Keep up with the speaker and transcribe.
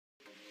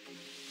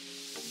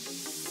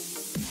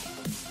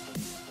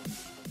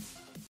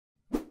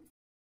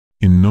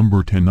In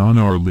number 10 on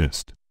our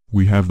list,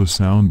 we have the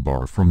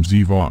soundbar from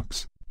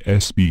ZVOX,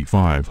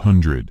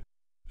 SB500.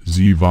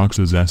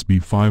 ZVOX's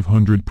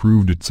SB500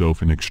 proved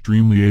itself an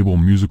extremely able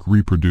music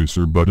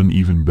reproducer but an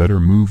even better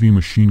movie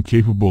machine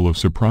capable of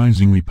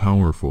surprisingly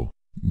powerful,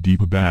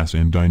 deep bass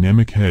and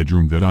dynamic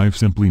headroom that I've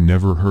simply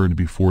never heard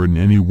before in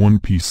any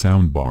one-piece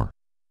soundbar.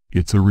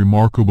 It's a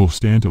remarkable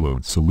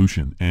standalone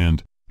solution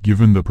and,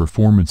 given the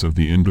performance of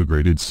the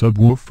integrated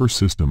subwoofer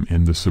system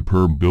and the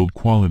superb build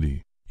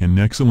quality, an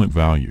excellent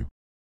value.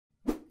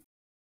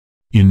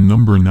 In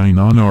number 9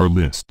 on our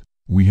list,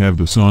 we have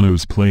the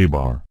Sonos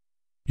PLAYBAR.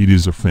 It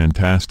is a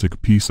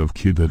fantastic piece of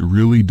kit that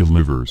really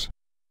delivers.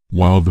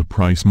 While the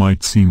price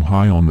might seem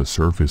high on the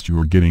surface,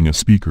 you're getting a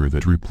speaker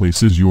that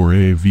replaces your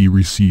AV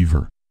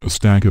receiver, a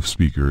stack of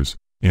speakers,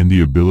 and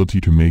the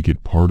ability to make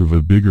it part of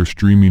a bigger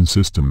streaming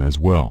system as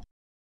well.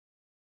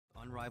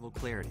 Unrivaled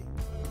clarity.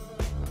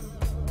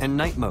 And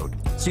night mode,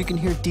 so you can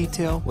hear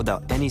detail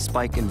without any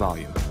spike in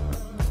volume.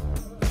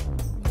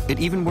 It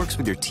even works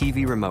with your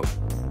TV remote.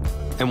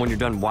 And when you're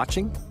done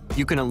watching,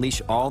 you can unleash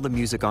all the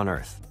music on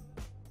earth.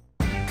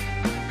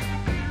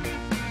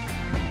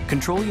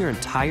 Control your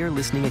entire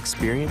listening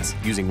experience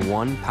using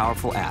one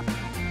powerful app.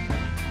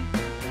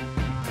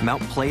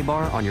 Mount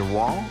PLAYBAR on your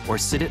wall or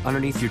sit it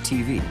underneath your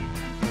TV.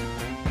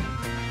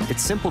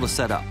 It's simple to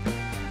set up.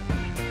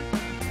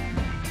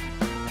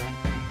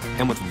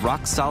 And with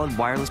rock-solid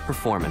wireless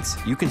performance,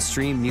 you can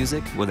stream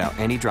music without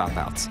any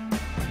dropouts.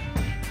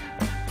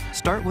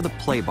 Start with a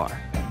PLAYBAR.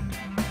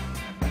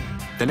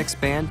 Then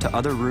expand to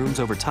other rooms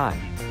over time.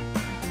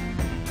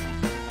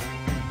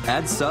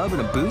 Add sub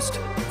and a boost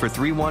for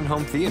 3-1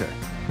 home theater.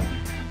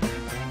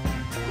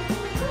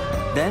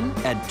 Then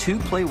add 2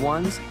 Play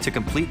 1s to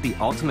complete the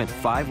ultimate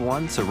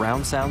 5-1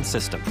 surround sound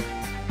system.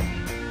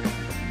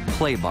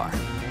 PLAYBAR.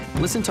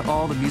 Listen to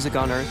all the music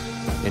on earth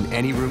in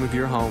any room of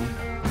your home,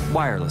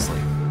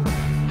 wirelessly.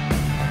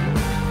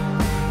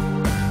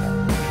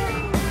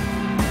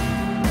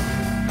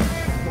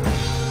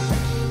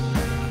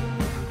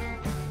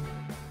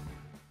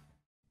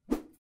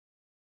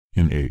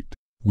 In 8,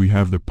 we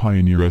have the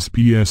Pioneer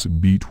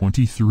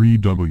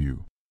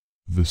SPS-B23W.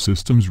 The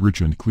system's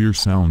rich and clear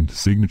sound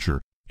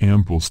signature,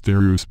 ample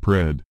stereo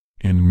spread,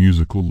 and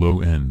musical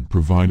low end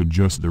provided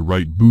just the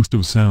right boost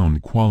of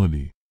sound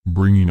quality,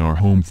 bringing our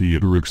home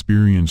theater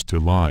experience to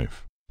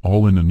life,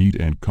 all in a neat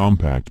and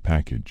compact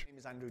package. My name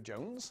is Andrew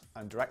Jones.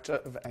 I'm Director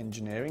of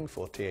Engineering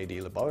for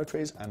TAD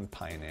Laboratories and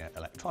Pioneer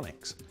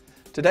Electronics.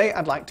 Today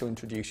I'd like to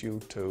introduce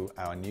you to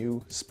our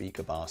new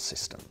speaker bar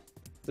system.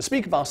 The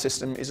speaker bar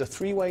system is a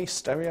 3-way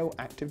stereo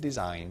active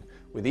design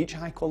with each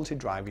high-quality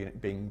drive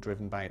unit being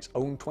driven by its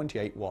own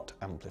 28-watt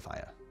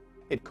amplifier.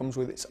 It comes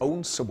with its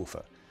own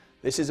subwoofer.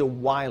 This is a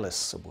wireless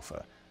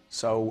subwoofer,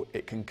 so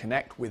it can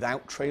connect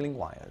without trailing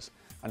wires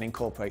and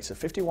incorporates a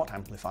 50-watt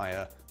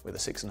amplifier with a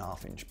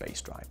 6.5-inch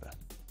bass driver.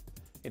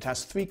 It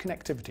has 3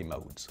 connectivity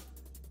modes.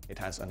 It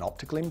has an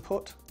optical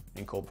input,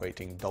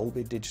 incorporating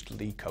Dolby digital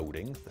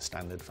decoding, the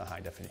standard for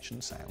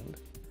high-definition sound.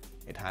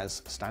 It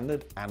has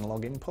standard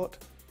analog input,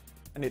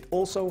 and it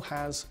also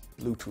has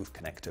Bluetooth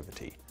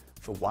connectivity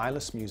for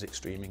wireless music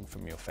streaming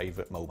from your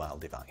favorite mobile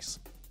device.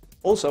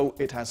 Also,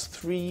 it has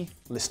 3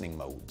 listening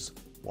modes,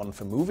 one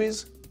for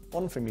movies,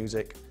 one for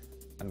music,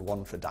 and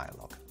one for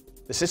dialogue.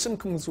 The system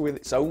comes with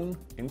its own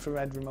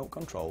infrared remote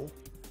control,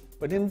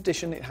 but in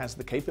addition it has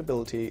the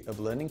capability of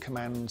learning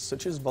commands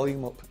such as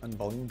volume up and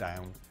volume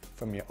down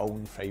from your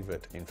own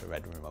favorite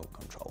infrared remote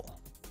control.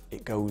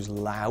 It goes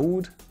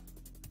loud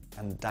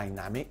and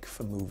dynamic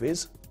for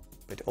movies,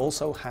 but it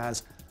also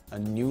has a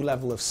new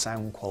level of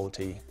sound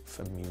quality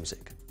for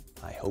music.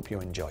 I hope you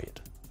enjoy it.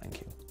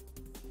 Thank you.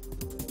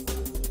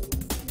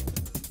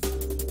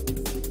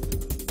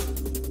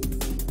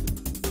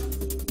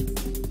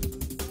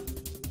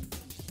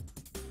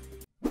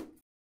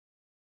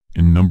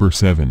 In number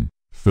 7,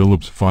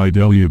 Philips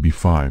Fidelio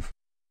B5.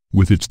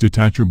 With its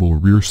detachable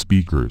rear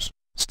speakers,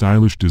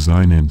 stylish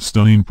design and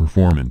stunning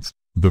performance,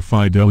 the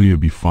Fidelio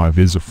B5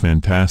 is a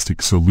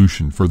fantastic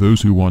solution for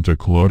those who want a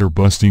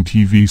clutter-busting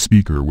TV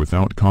speaker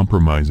without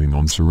compromising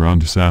on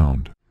surround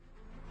sound.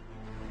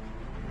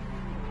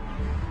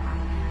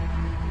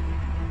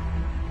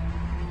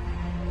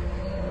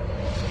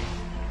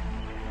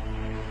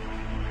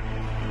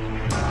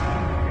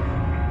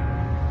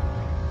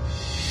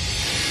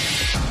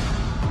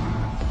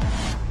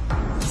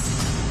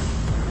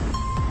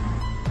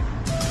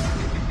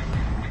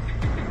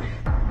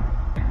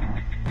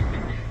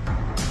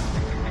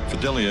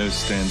 Fidelio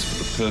stands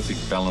for the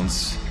perfect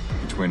balance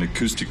between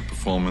acoustic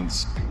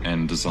performance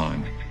and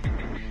design.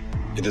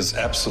 It is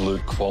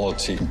absolute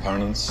quality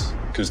components,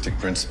 acoustic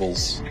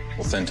principles,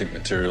 authentic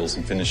materials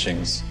and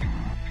finishings,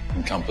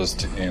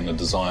 encompassed in a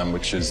design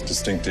which is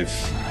distinctive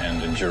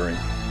and enduring.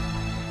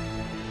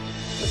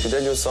 The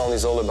Fidelio sound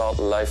is all about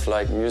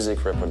lifelike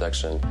music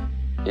reproduction.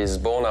 It's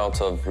born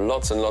out of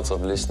lots and lots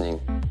of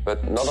listening.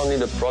 But not only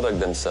the product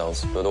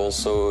themselves, but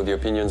also the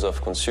opinions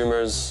of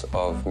consumers,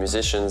 of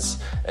musicians,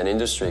 and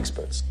industry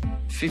experts.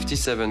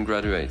 57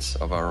 graduates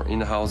of our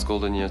in-house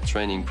Golden Ear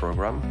training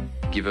program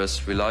give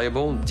us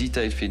reliable,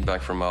 detailed feedback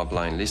from our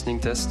blind listening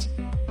test.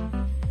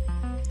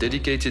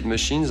 Dedicated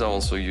machines are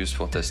also used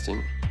for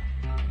testing.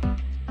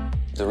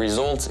 The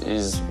result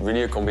is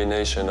really a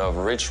combination of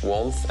rich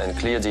warmth and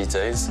clear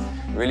details,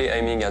 really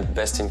aiming at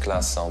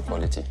best-in-class sound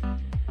quality.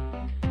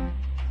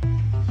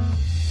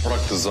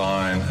 Product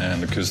design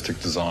and acoustic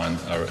design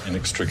are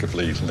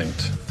inextricably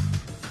linked.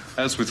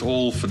 As with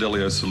all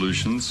Fidelio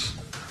solutions,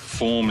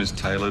 form is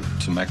tailored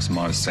to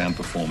maximize sound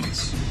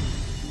performance.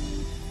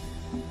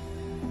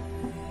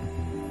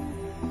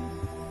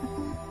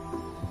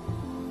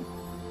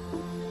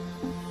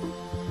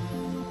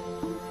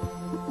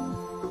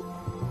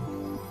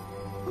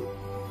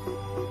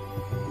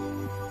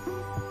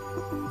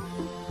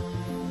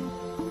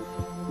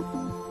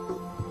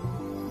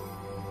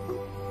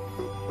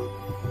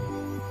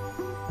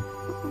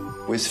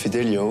 With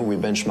Fidelio, we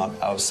benchmark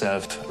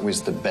ourselves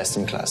with the best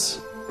in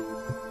class.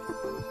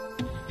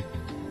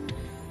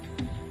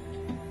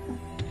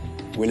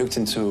 We looked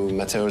into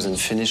materials and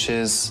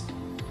finishes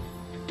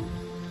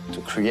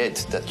to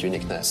create that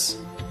uniqueness.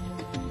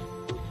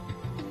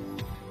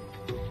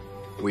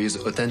 We use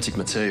authentic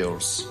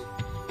materials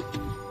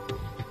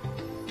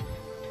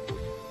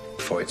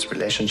for its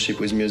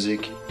relationship with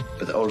music,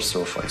 but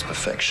also for its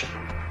perfection.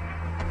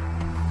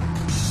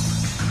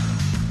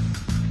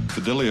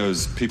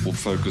 Fidelio's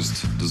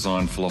people-focused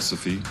design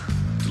philosophy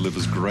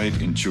delivers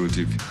great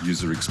intuitive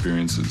user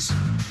experiences.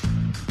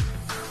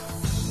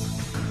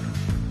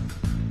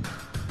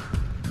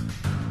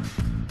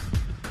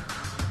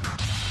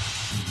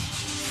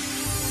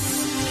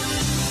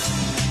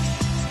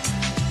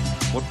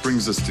 What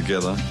brings us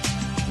together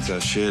is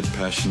our shared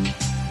passion,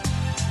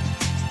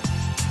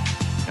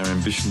 our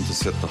ambition to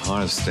set the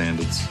highest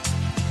standards,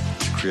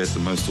 to create the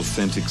most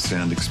authentic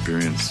sound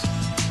experience.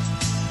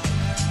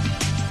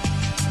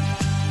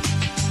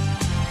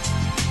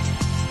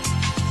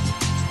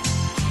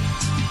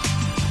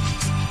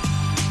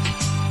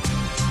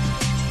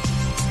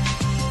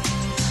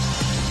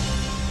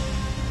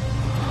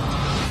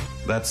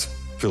 That's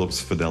Philips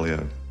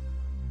Fidelio.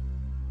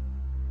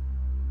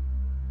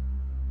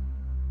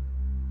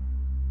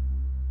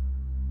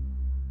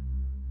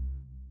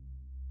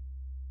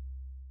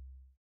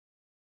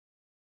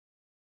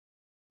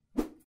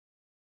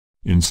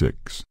 In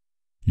 6.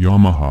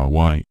 Yamaha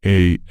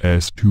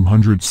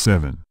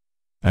YAS207.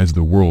 As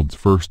the world's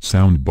first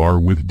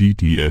soundbar with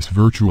DTS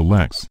Virtual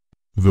X,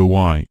 the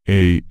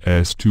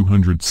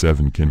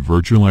YAS207 can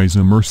virtualize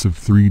immersive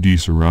 3D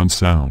surround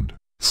sound,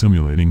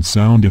 simulating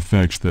sound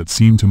effects that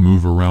seem to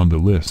move around the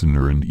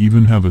listener and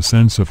even have a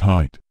sense of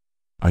height.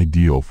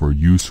 Ideal for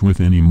use with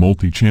any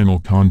multi-channel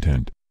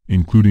content,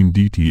 including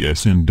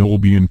DTS and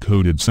Dolby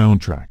encoded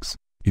soundtracks,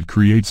 it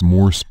creates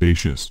more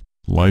spacious,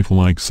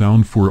 lifelike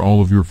sound for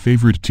all of your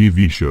favorite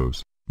TV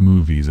shows,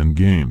 movies and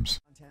games.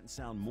 Content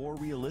sound more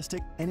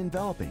realistic and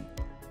enveloping.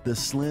 The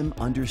slim,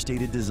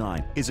 understated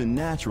design is a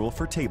natural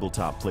for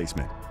tabletop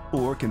placement,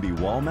 or can be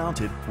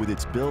wall-mounted with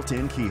its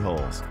built-in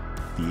keyholes.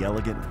 The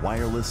elegant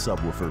wireless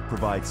subwoofer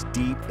provides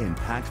deep,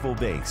 impactful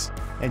bass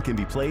and can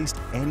be placed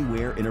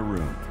anywhere in a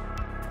room.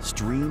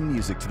 Stream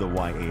music to the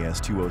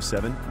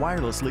YAS207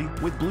 wirelessly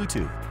with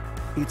Bluetooth.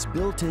 Its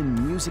built-in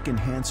music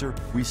enhancer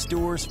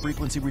restores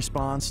frequency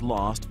response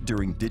lost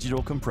during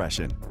digital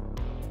compression.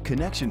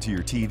 Connection to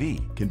your TV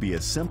can be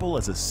as simple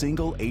as a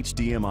single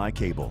HDMI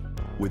cable,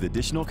 with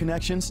additional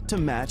connections to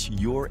match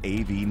your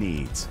AV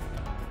needs.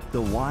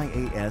 The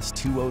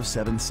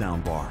YAS207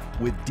 soundbar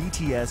with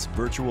DTS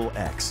Virtual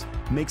X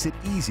makes it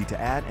easy to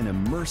add an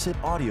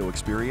immersive audio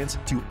experience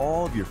to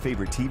all of your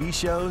favorite TV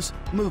shows,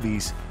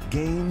 movies,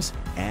 games,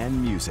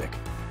 and music,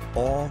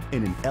 all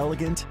in an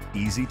elegant,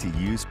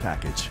 easy-to-use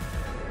package.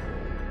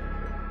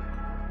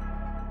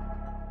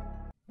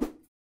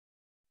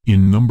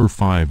 In number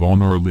 5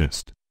 on our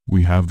list,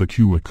 we have the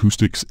Q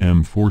Acoustics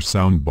M4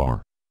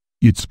 soundbar.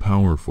 Its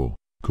powerful,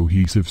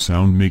 cohesive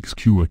sound makes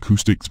Q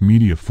Acoustics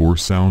Media 4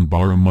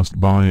 soundbar a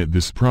must-buy at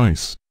this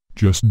price.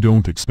 Just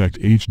don't expect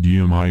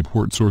HDMI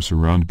ports or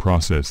surround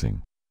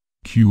processing.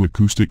 Q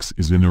Acoustics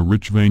is in a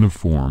rich vein of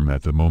form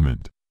at the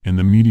moment, and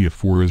the Media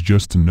 4 is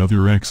just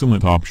another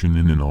excellent option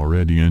in an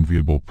already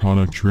enviable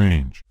product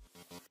range.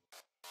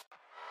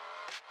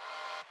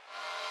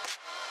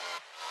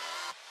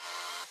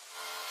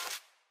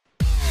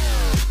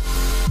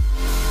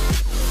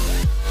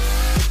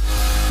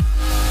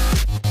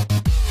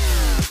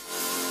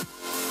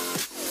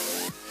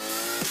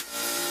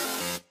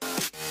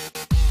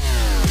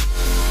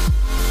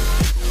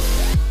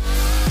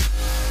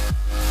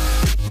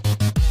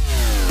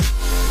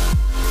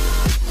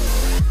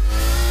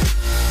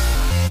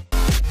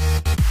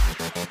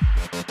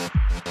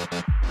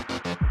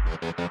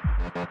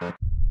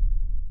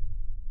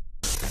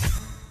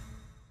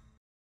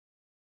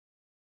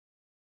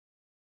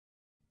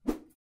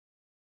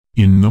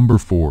 In number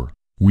 4,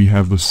 we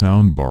have the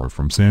soundbar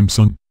from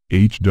Samsung,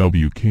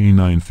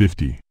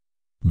 HWK950.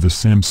 The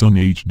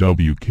Samsung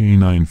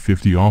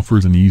HWK950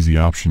 offers an easy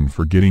option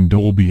for getting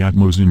Dolby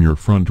Atmos in your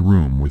front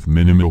room with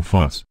minimal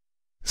fuss.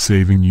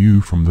 saving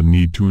you from the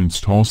need to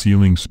install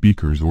ceiling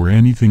speakers or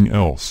anything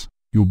else.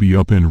 You'll be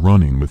up and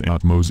running with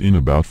Atmos in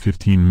about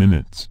 15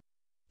 minutes.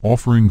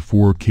 Offering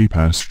 4K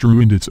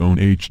pass-through and its own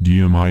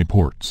HDMI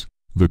ports,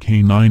 the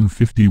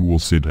K950 will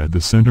sit at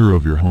the center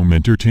of your home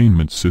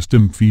entertainment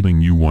system,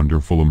 feeding you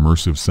wonderful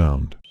immersive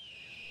sound.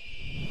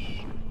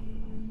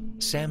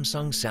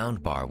 Samsung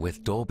Soundbar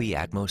with Dolby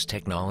Atmos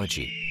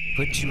technology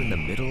puts you in the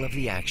middle of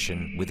the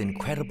action with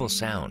incredible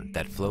sound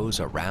that flows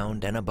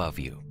around and above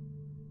you.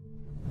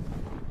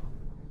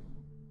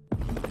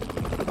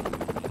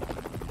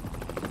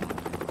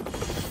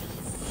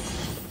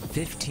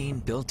 "15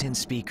 built-in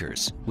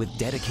speakers with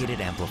dedicated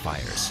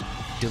amplifiers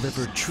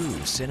deliver true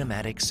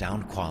cinematic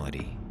sound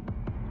quality.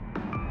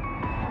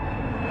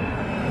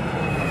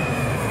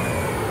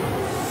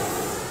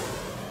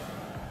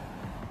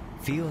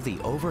 Feel the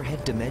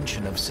overhead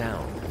dimension of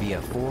sound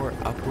via 4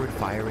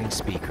 upward-firing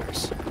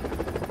speakers.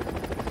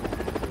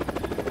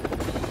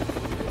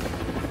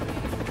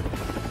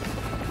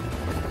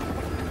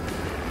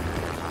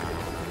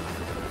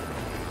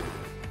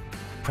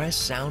 Press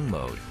Sound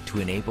Mode to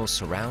enable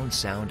Surround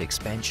Sound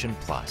Expansion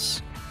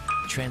Plus,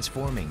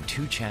 transforming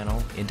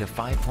 2-channel into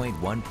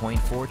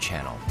 5.1.4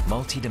 channel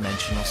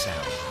multi-dimensional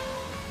sound.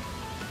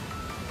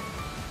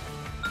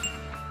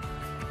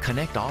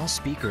 Connect all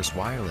speakers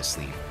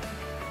wirelessly.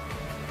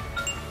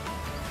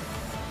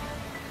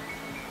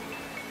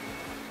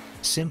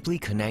 Simply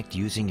connect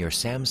using your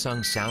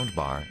Samsung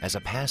Soundbar as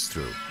a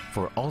pass-through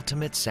for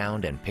ultimate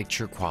sound and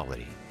picture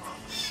quality.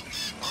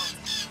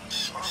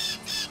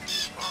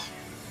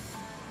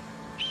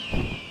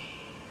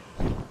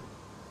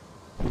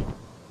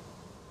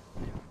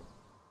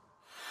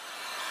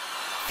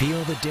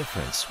 Feel the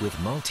difference with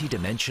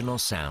multi-dimensional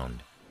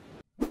sound.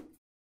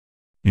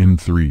 In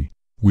 3,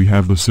 we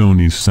have the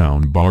Sony's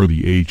soundbar,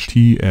 the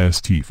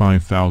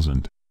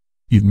HT-ST5000.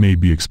 It may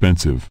be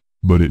expensive,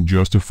 but it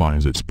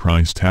justifies its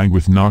price tag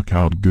with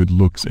knockout good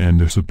looks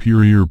and a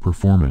superior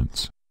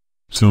performance.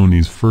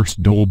 Sony's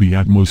first Dolby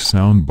Atmos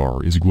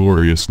soundbar is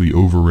gloriously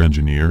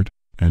over-engineered,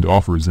 and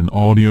offers an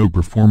audio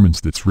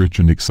performance that's rich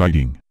and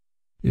exciting.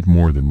 It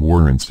more than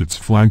warrants its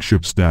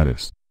flagship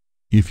status.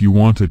 If you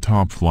want a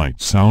top-flight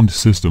sound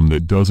system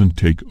that doesn't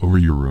take over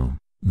your room,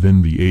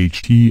 then the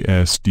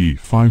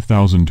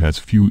HT-ST5000 has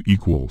few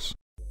equals.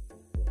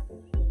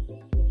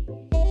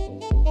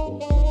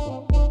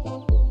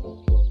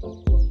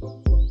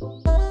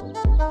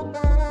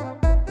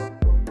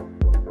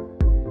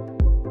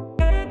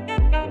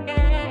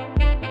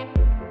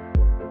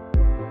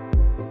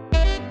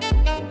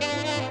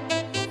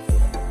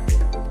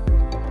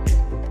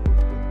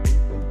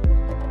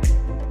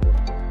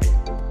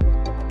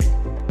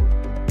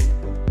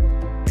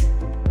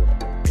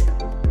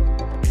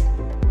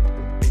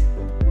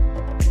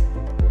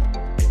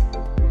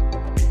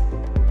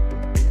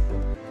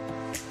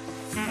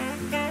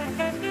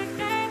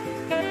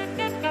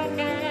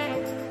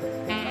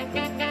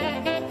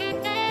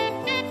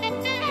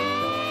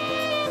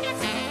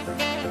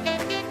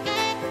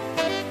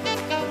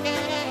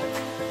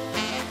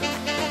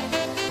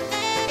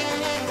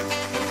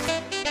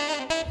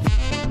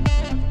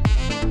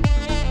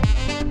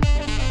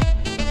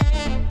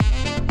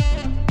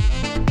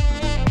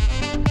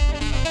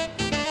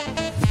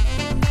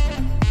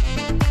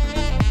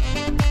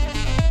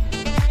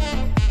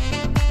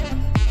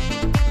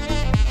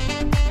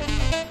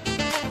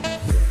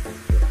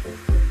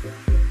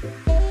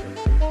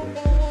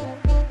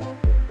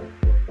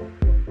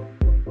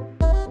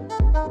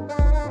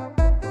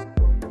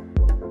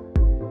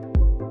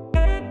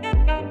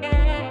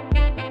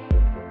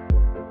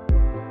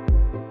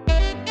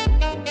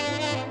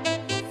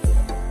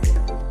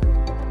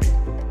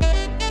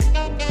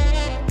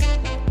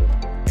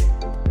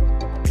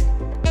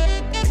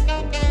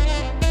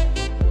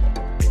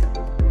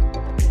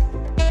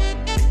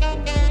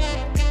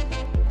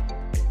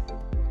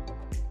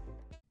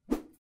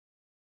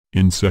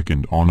 In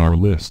second on our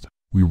list,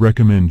 we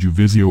recommend you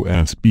Vizio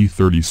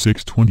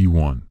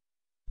SB3621,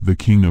 the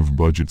king of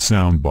budget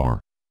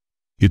soundbar.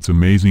 It's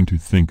amazing to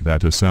think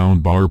that a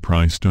soundbar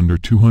priced under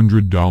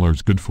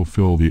 $200 could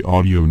fulfill the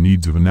audio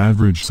needs of an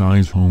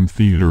average-size home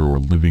theater or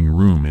living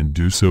room and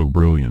do so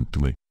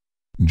brilliantly.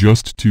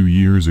 Just 2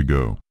 years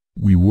ago,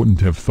 we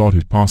wouldn't have thought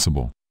it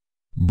possible.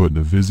 But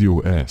the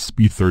Vizio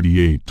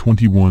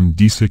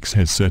SB3821D6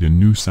 has set a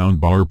new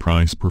soundbar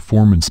price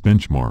performance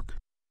benchmark.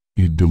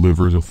 It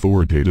delivers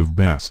authoritative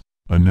bass,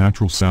 a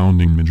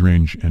natural-sounding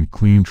mid-range and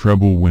clean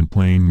treble when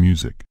playing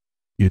music.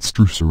 Its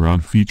true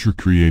surround feature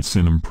creates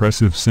an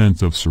impressive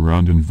sense of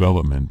surround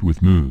envelopment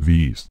with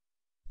movies.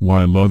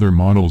 While other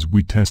models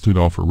we tested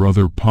offer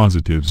other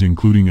positives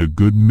including a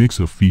good mix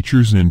of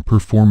features and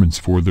performance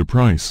for the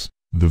price,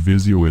 the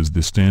Vizio is the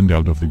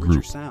standout of the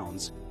group.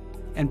 Sounds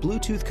and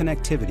Bluetooth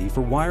connectivity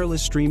for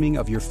wireless streaming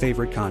of your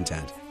favorite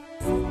content.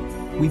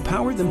 We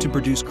powered them to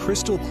produce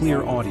crystal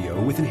clear audio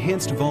with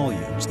enhanced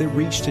volumes that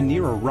reach to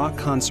near a rock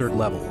concert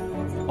level,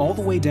 all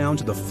the way down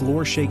to the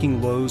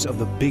floor-shaking lows of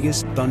the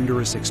biggest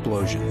thunderous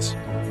explosions.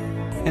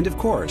 And of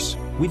course,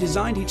 we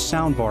designed each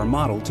soundbar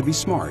model to be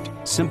smart,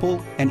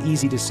 simple, and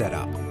easy to set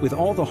up, with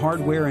all the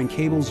hardware and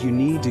cables you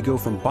need to go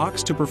from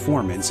box to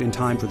performance in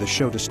time for the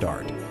show to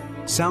start.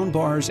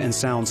 Soundbars and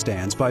sound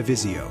stands by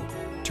Vizio.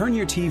 Turn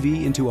your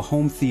TV into a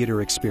home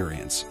theater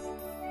experience.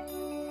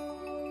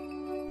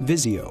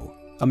 Vizio,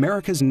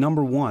 America's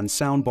 #1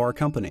 soundbar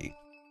company.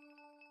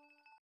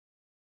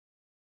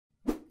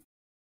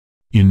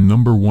 In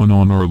number 1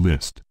 on our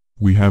list,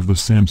 we have the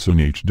Samsung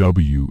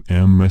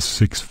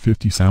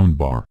HWMS650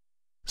 soundbar.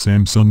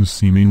 Samsung's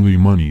seemingly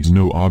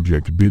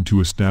money's-no-object bid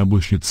to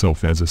establish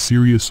itself as a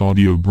serious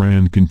audio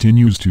brand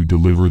continues to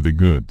deliver the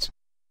goods.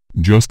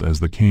 Just as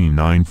the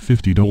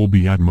K950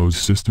 Dolby Atmos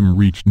system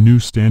reached new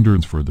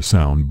standards for the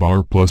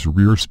soundbar plus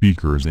rear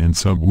speakers and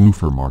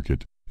subwoofer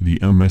market, the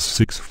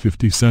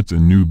MS650 sets a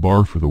new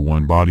bar for the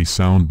one-body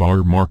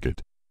soundbar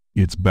market.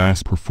 Its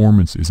bass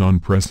performance is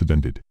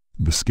unprecedented,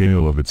 the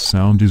scale of its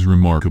sound is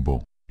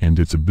remarkable, and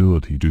its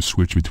ability to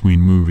switch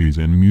between movies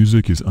and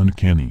music is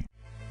uncanny.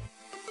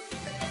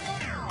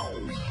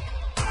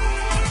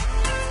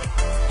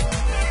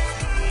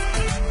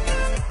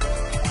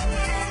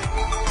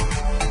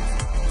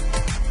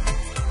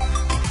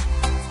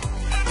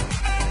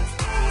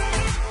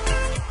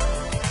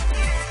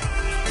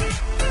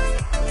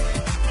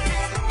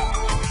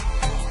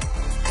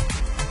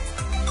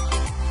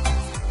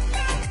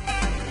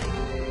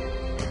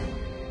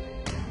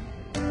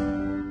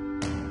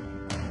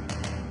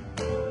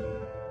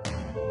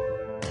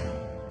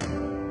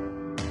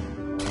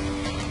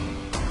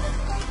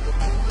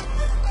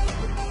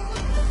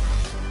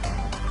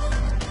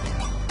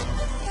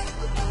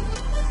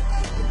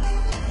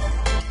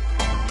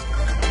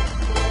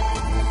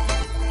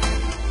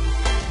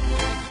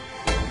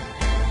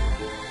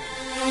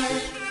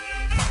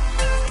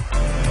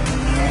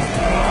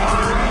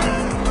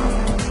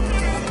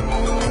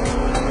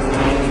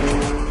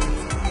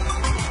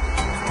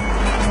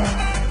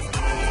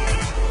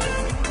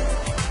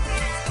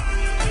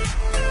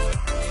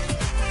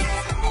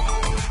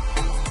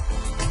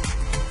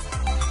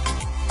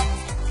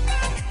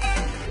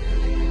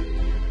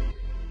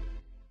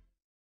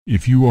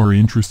 If you are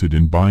interested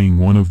in buying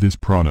one of this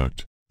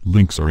product,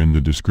 links are in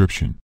the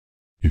description.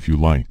 If you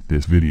liked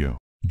this video,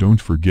 don't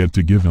forget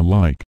to give a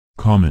like,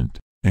 comment,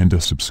 and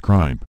a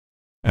subscribe.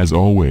 As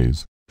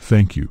always,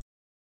 thank you.